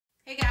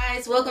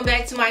guys, welcome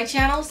back to my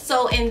channel.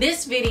 So in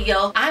this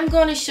video I'm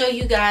going to show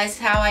you guys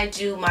how I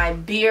do my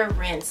beard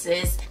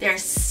rinses. They're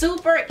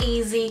super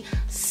easy,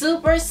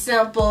 super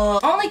simple.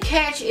 Only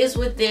catch is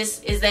with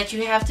this is that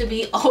you have to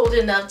be old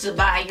enough to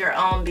buy your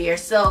own beard.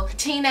 So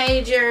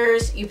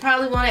teenagers, you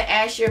probably want to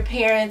ask your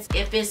parents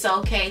if it's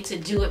okay to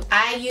do it.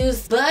 I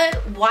use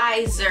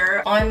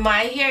Budweiser on my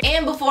hair.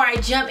 And before I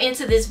jump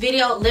into this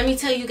video, let me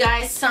tell you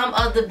guys some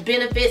of the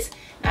benefits.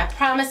 I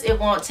promise it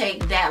won't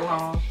take that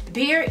long.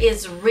 Beer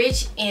is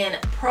rich in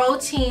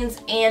proteins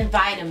and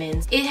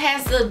vitamins. It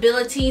has the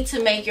ability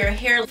to make your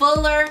hair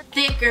fuller,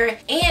 thicker,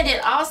 and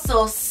it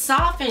also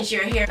softens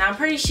your hair. Now, I'm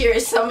pretty sure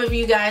some of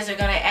you guys are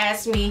going to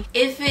ask me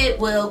if it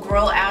will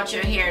grow out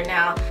your hair.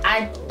 Now,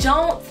 I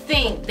don't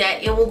think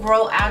that it will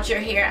grow out your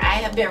hair. I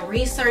have been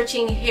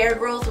researching hair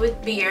growth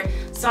with beer,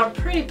 so I'm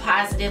pretty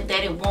positive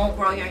that it won't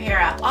grow your hair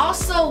out.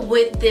 Also,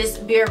 with this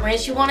beard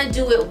rinse, you want to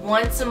do it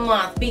once a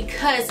month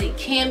because it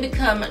can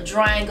become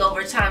drying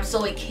over time,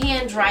 so it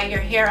can dry your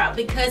hair out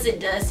because it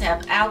does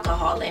have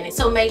alcohol in it.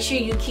 So make sure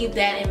you keep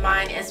that in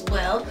mind as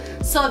well.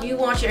 So if you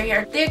want your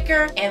hair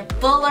thicker and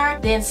fuller,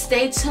 then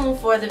stay tuned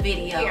for the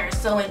video.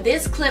 So in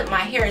this clip, my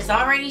hair is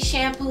already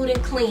shampooed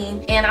and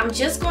clean, and I'm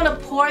just going to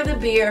pour the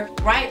beer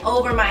right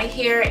over my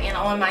hair and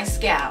on my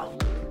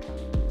scalp.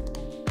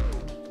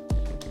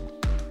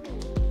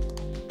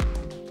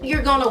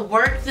 You're going to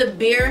work the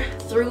beer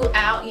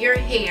throughout your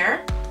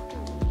hair.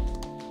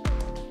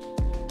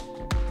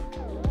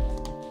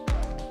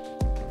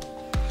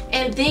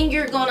 And then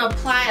you're going to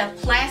apply a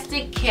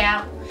plastic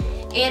cap,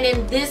 and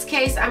in this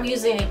case I'm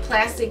using a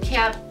plastic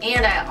cap,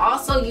 and I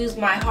also use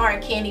my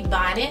hard candy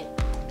bonnet,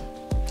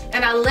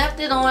 and I left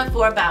it on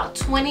for about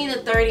 20 to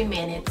 30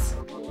 minutes.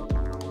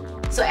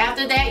 So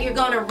after that you're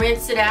going to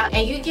rinse it out,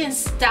 and you can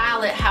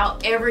style it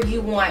however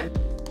you want.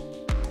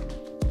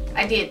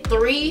 I did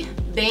 3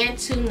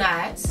 Bantu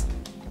knots.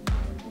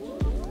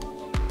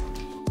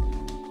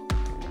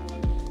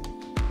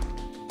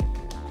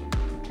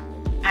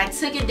 I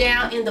took it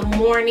down in the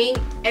morning.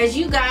 As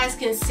you guys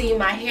can see,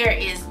 my hair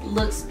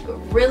looks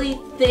really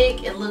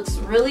thick. It looks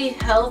really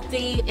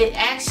healthy. It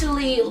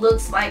actually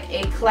looks like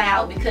a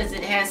cloud because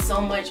it has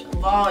so much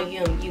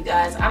volume, you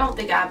guys. I don't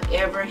think I've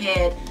ever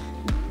had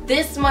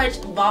this much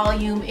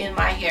volume in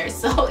my hair.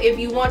 So if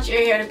you want your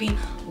hair to be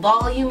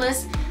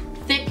voluminous,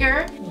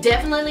 thicker,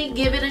 definitely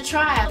give it a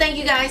try. Thank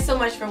you guys so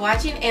much for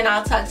watching, and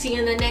I'll talk to you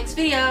in the next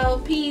video.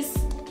 Peace.